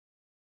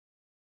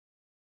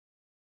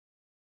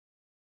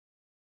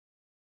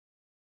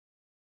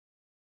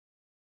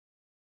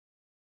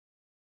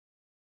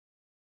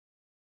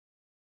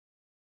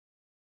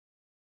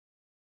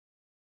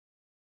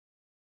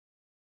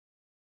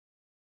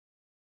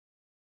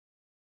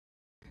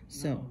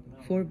So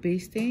for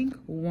basting,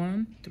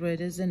 1 thread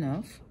is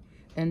enough.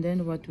 And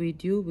then what we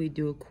do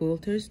a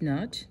quilter's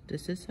knot.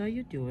 This is how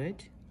you do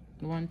it.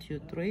 1, 2,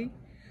 3.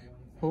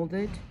 Hold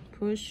it,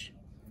 push,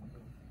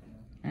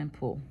 and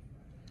pull.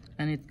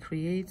 And it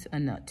creates a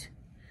knot.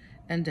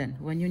 And then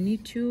when you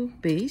need to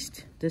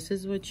baste, this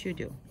is what you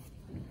do.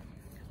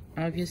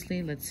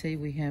 Obviously, let's say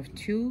we have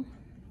 2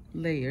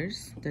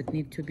 layers that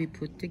need to be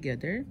put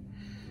together.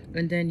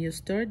 And then you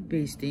start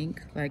basting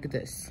like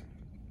this.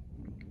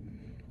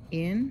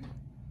 In,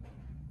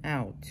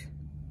 out,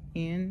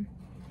 in,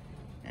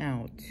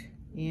 out,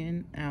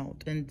 in,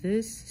 out. And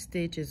this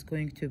stitch is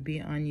going to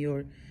be on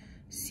your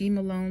seam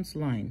allowance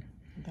line.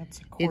 That's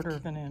a quarter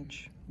of an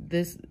inch.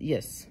 This,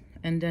 yes.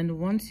 And then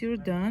once you're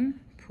done,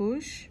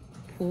 push,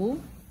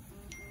 pull.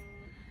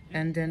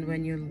 And then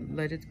when you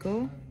let it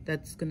go,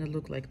 that's gonna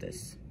look like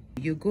this.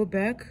 You go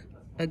back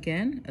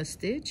again a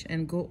stitch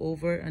and go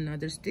over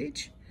another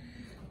stitch.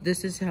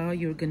 This is how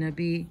you're gonna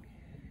be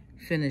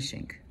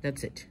finishing.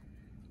 That's it.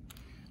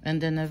 And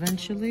then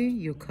eventually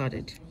you cut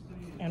it.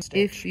 And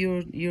if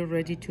you're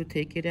ready to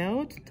take it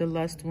out, the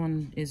last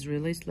one is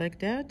released like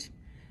that,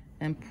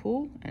 and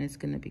pull, and it's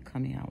gonna be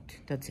coming out.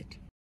 That's it.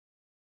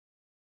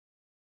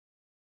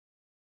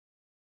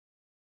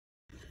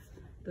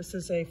 This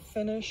is a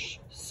finish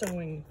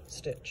sewing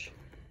stitch.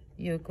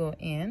 You go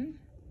in,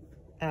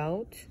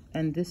 out,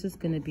 and this is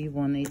gonna be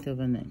 1/8 of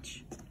an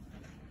inch.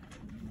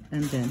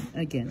 And then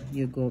again,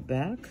 you go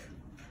back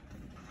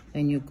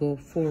and you go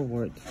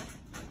forward.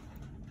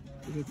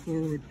 You go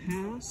forward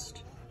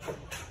past,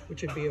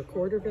 which would be a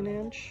quarter of an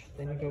inch,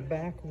 then you go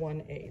back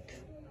 1/8.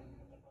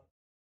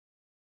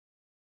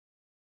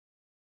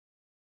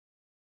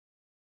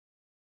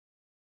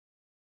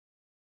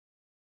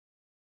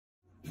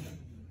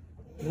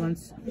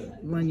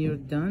 When you're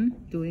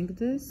done doing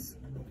this,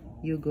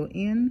 you go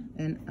in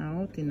and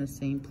out in the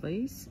same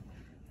place.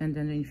 And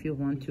then if you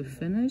want to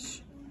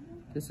finish,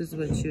 this is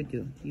what you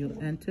do. You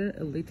enter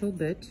a little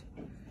bit,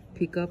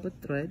 pick up a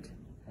thread,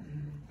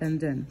 and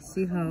then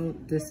see how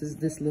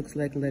this looks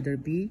like letter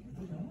B.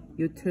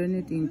 You turn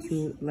it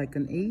into like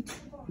an 8,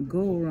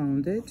 go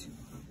around it,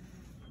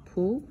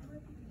 pull,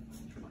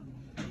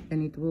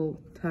 and it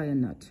will tie a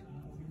knot.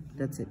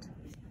 That's it.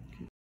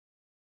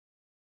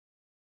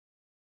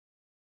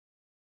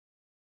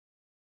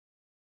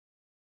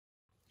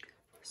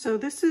 So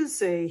this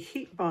is a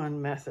heat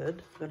bond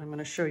method that I'm going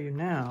to show you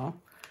now,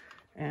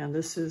 and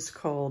this is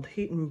called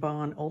Heat and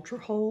Bond Ultra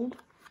Hold.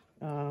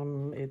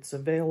 It's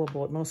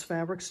available at most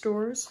fabric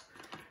stores,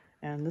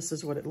 and this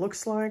is what it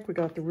looks like. We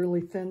got the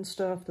really thin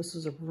stuff. This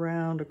is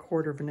around a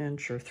quarter of an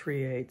inch or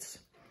 3/8.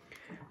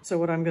 So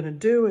what I'm going to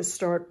do is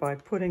start by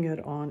putting it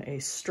on a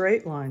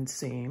straight line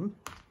seam,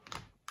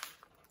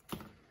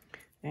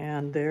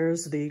 and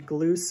there's the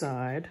glue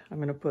side. I'm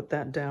going to put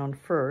that down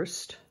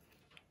first.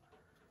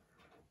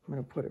 I'm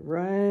going to put it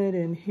right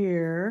in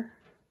here.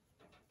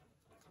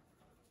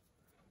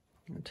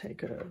 I'm going to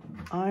take an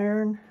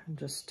iron and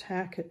just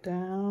tack it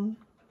down.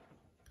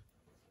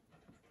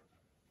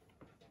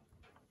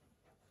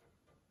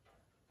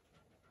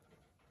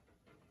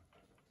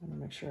 I'm going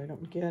to make sure I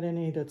don't get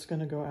any that's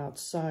going to go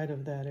outside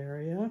of that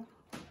area.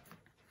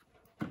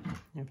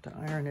 You have to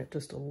iron it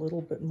just a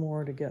little bit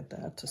more to get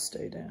that to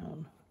stay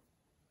down.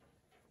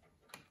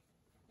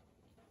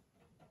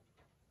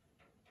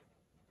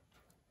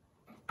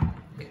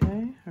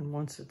 Okay, and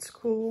once it's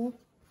cool,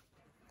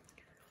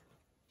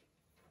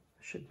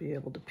 I should be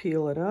able to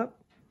peel it up.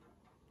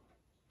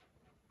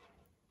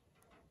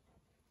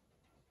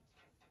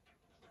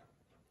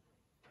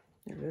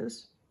 There it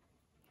is.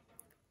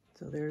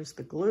 So there's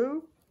the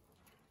glue.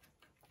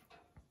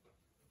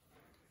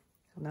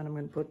 And then I'm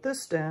going to put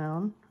this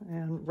down,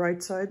 and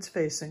right side's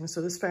facing,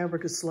 so this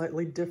fabric is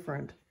slightly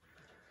different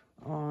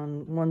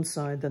on one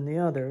side than the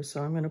other,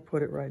 so I'm going to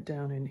put it right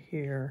down in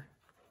here.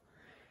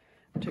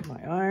 Take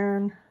my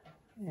iron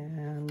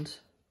and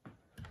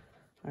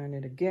iron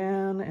it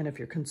again. And if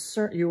you're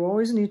concerned, you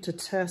always need to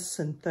test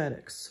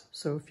synthetics.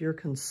 So if you're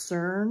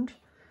concerned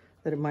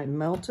that it might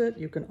melt it,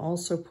 you can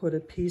also put a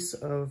piece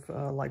of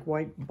like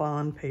white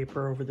bond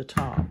paper over the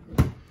top.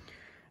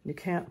 You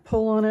can't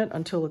pull on it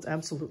until it's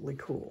absolutely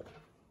cool.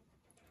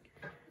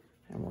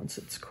 And once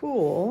it's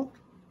cool,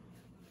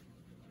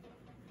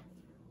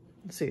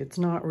 see, it's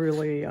not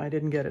really, I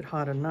didn't get it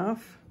hot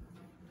enough.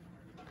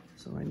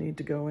 So I need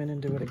to go in and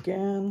do it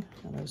again.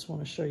 And I just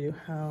want to show you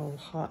how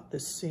hot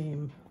this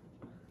seam,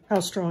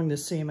 how strong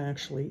this seam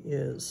actually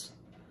is.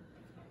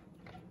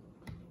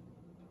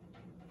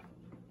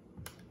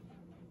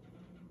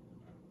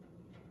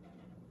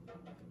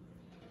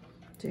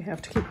 So you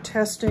have to keep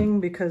testing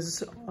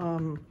because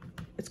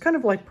it's kind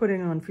of like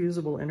putting on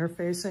fusible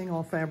interfacing.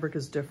 All fabric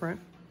is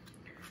different.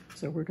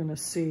 So we're going to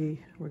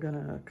see, we're going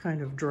to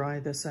kind of dry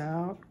this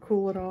out,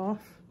 cool it off,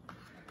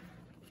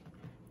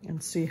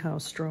 and see how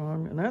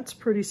strong, and that's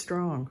pretty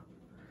strong.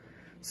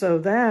 So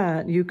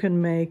that you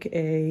can make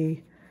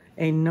a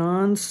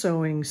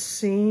non-sewing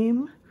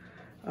seam.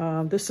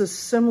 This is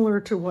similar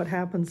to what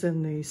happens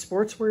in the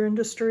sportswear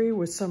industry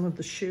with some of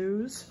the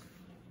shoes.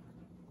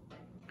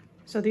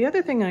 So the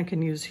other thing I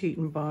can use Heat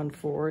and Bond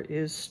for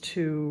is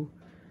to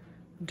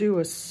do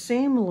a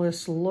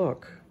seamless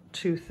look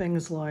to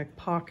things like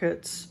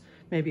pockets,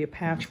 maybe a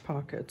patch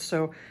pocket.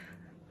 So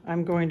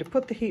I'm going to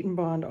put the Heat and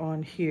Bond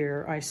on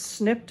here. I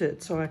snipped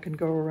it so I can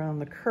go around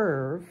the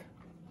curve.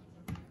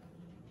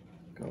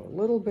 Go a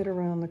little bit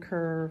around the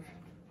curve.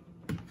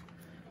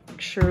 Make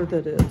sure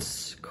that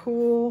it's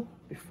cool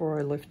before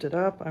I lift it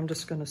up. I'm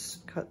just going to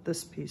cut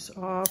this piece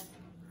off.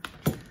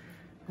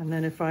 And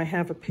then if I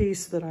have a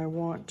piece that I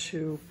want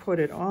to put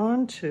it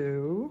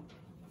onto,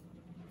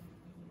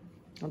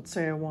 let's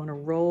say I want to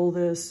roll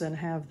this and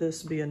have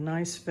this be a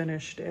nice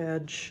finished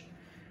edge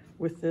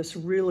with this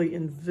really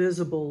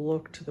invisible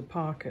look to the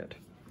pocket.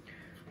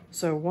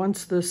 So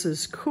once this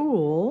is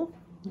cool,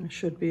 I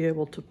should be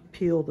able to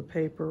peel the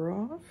paper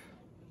off.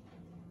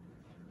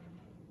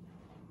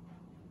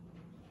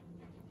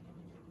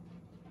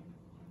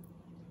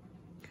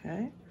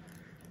 Okay,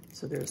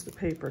 so there's the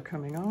paper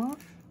coming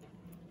off.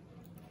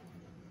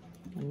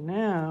 And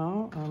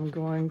now I'm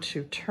going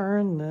to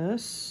turn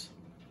this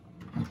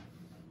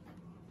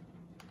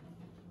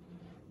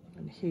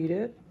and heat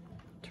it,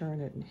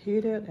 turn it and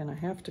heat it, and I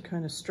have to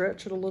kind of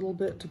stretch it a little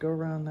bit to go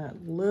around that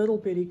little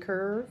bitty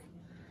curve.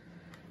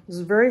 This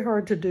is very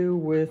hard to do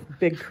with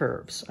big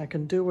curves. I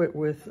can do it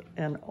with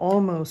an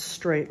almost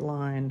straight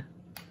line,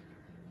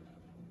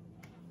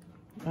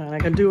 and I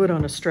can do it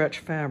on a stretch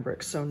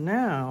fabric. So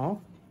now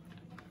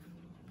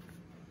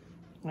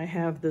I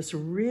have this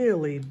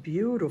really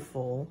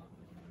beautiful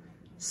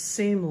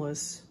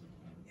seamless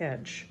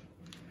edge,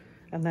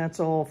 and that's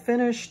all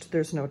finished.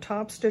 There's no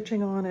top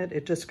stitching on it.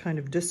 It just kind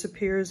of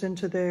disappears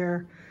into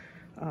there.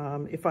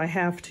 If I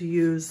have to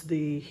use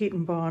the Heat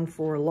and Bond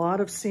for a lot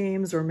of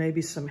seams or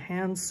maybe some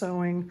hand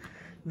sewing,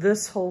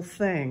 this whole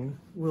thing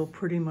will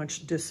pretty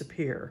much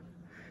disappear,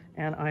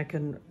 and I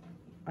can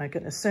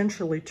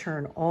essentially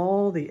turn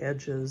all the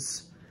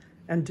edges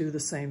and do the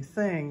same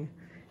thing,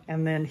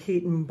 and then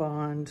Heat and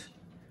Bond,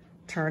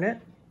 turn it,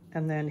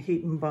 and then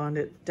Heat and Bond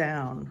it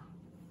down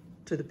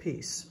to the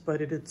piece. But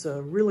it's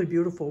a really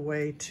beautiful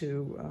way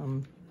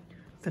to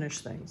finish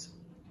things.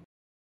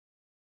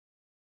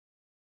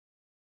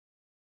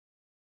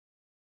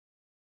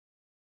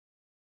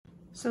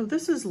 So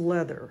this is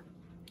leather,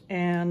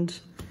 and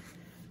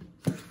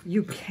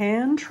you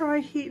can try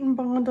Heat and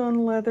Bond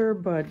on leather,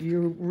 but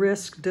you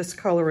risk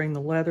discoloring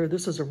the leather.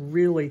 This is a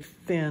really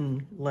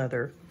thin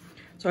leather.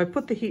 So I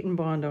put the Heat and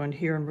Bond on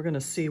here, and we're going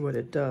to see what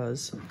it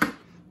does.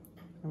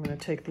 I'm going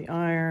to take the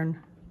iron,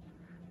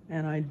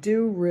 and I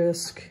do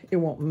risk, it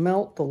won't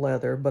melt the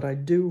leather, but I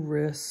do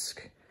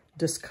risk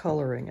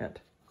discoloring it.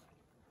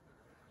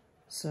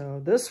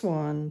 So this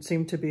one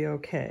seemed to be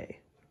okay.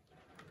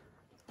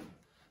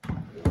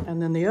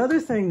 And then the other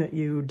thing that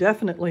you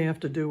definitely have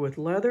to do with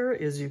leather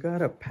is you got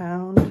to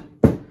pound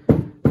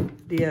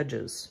the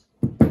edges.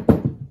 You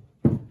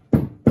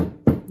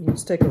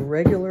just take a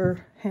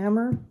regular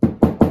hammer,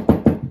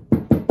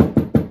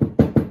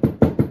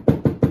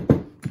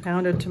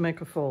 pound it to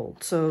make a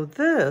fold. So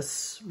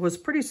this was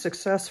pretty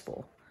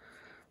successful.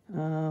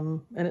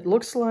 And it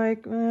looks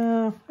like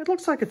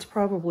it's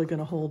probably going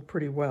to hold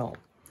pretty well.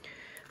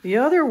 The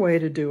other way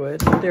to do it,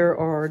 there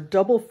are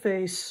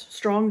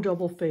strong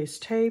double face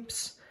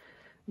tapes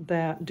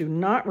that do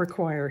not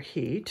require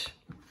heat.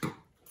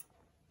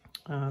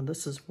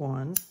 This is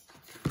one,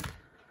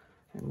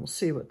 and we'll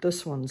see what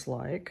this one's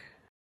like.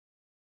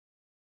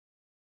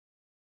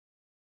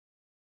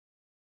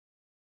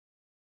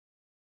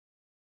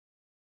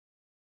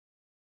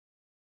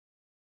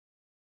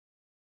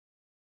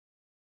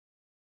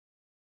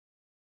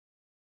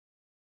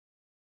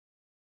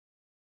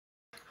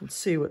 Let's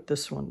see what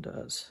this one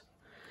does.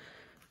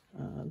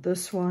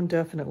 This one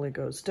definitely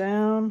goes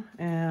down,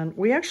 and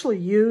we actually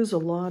use a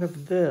lot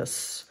of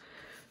this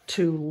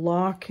to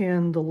lock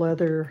in the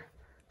leather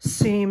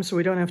seam so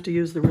we don't have to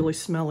use the really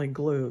smelly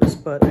glues.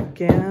 But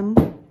again,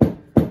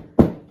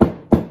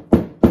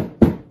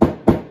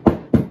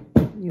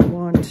 you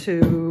want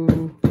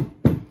to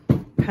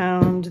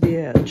pound the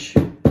edge.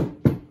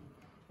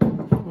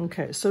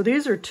 Okay, so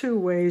these are two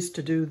ways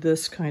to do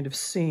this kind of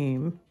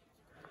seam.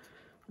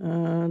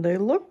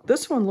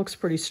 This one looks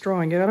pretty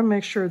strong. You got to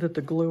make sure that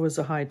the glue is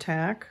a high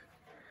tack.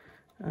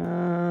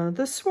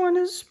 This one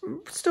is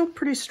still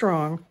pretty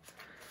strong.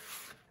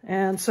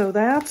 And so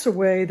that's a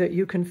way that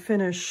you can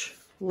finish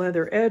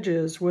leather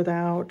edges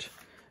without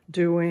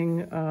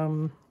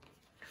doing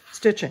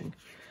stitching.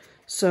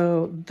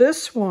 So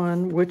this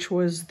one, which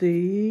was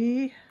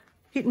the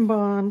Heat and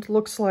Bond,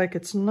 looks like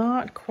it's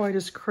not quite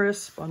as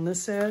crisp on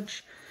this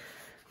edge.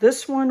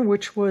 This one,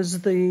 which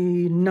was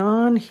the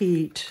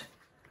non-heat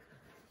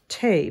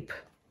tape,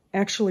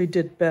 actually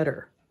did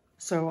better.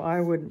 So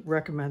I would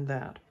recommend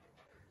that.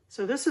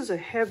 So this is a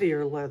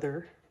heavier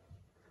leather.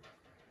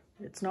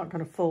 It's not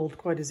going to fold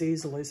quite as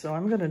easily, so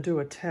I'm going to do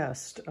a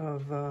test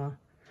of,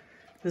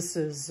 this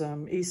is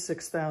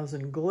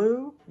E6000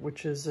 glue,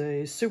 which is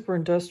a super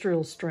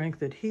industrial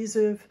strength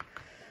adhesive.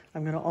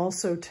 I'm going to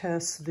also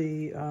test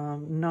the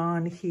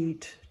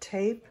non-heat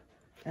tape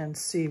and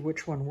see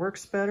which one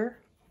works better.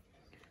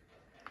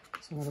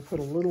 So So I'm going to put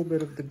a little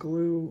bit of the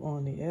glue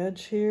on the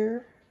edge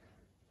here.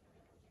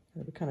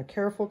 Gotta be kind of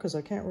careful because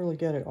I can't really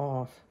get it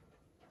off.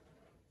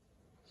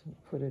 So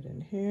put it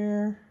in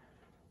here.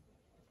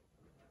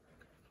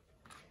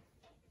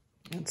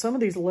 And some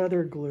of these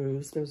leather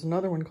glues, there's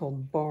another one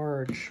called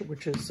Barge,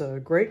 which is a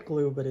great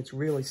glue, but it's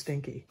really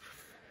stinky.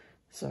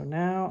 So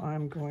now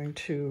I'm going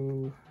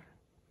to,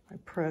 I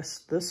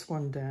pressed this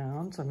one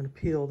down, so I'm going to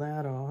peel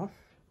that off.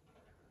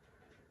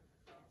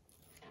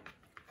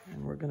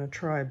 And we're going to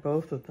try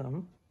both of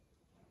them.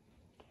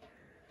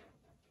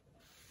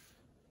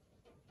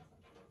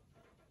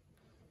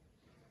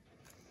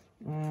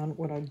 And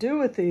what I do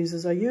with these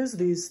is I use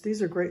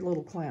these are great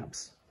little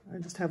clamps. I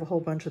just have a whole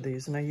bunch of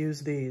these, and I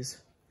use these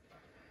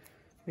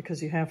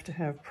because you have to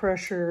have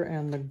pressure,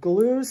 and the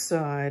glue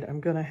side, I'm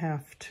going to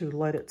have to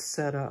let it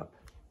set up.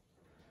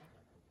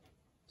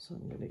 So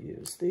I'm going to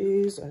use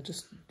these. I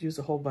just use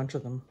a whole bunch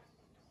of them.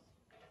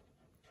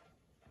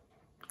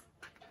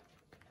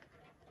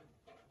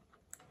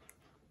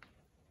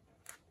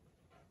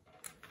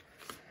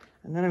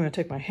 And then I'm going to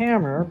take my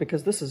hammer,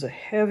 because this is a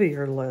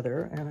heavier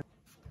leather, and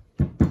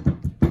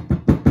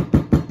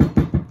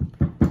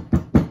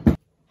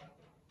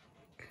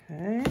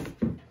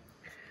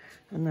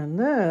and then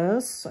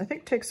this, I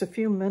think, takes a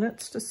few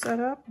minutes to set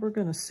up. We're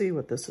going to see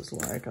what this is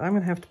like. I'm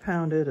going to have to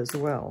pound it as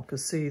well,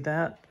 because see,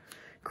 that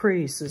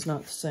crease is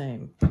not the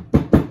same.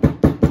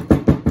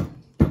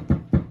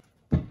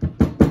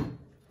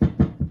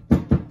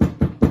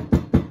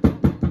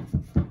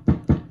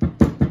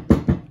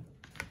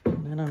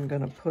 And then I'm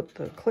going to put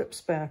the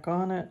clips back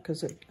on it,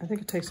 because I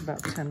think it takes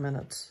about 10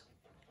 minutes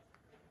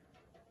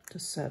to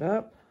set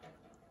up.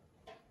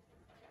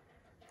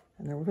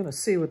 And then we're going to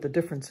see what the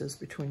difference is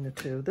between the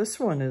two. This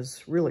one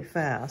is really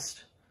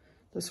fast.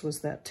 This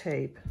was that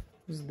tape.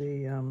 This is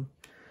the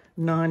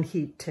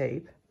non-heat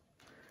tape.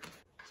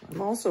 So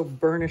I'm also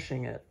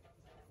burnishing it.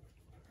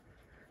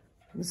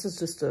 This is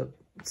just a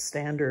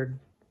standard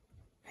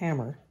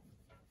hammer.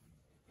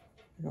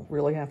 You don't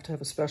really have to have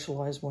a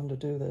specialized one to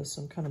do this.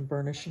 I'm kind of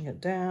burnishing it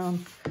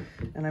down.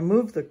 And I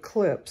move the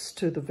clips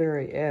to the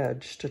very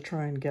edge to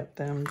try and get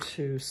them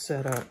to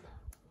set up.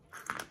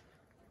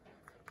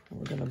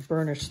 We're going to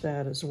burnish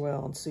that as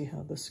well and see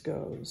how this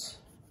goes.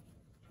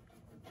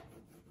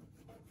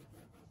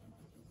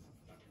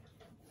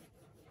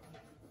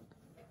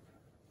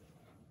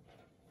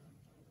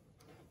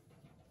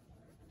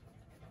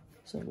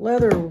 So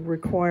leather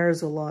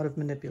requires a lot of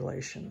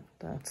manipulation.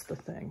 That's the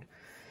thing.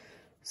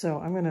 So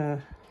I'm going to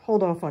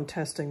hold off on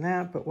testing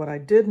that, but what I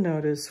did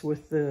notice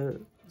with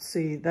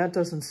see, that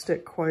doesn't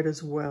stick quite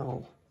as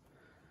well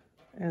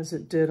as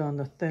it did on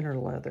the thinner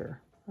leather.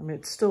 I mean,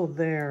 it's still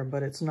there,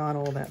 but it's not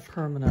all that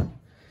permanent.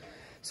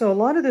 So a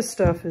lot of this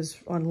stuff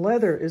on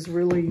leather is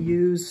really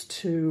used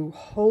to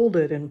hold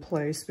it in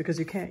place, because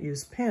you can't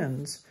use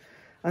pins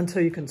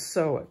until you can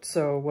sew it.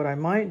 So what I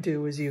might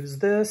do is use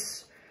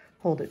this,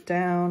 hold it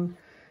down,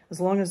 as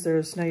long as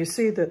now you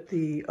see that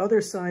the other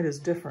side is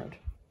different.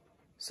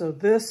 So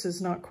this is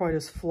not quite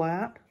as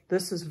flat.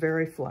 This is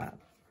very flat.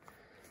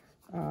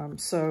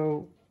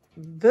 So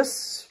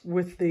this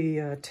with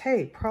the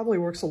tape probably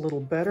works a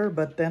little better,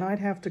 but then I'd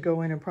have to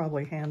go in and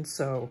probably hand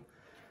sew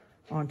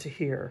onto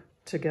here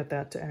to get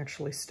that to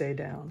actually stay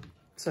down.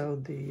 So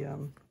the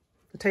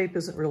tape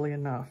isn't really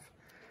enough.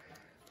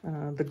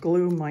 The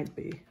glue might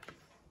be.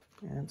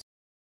 And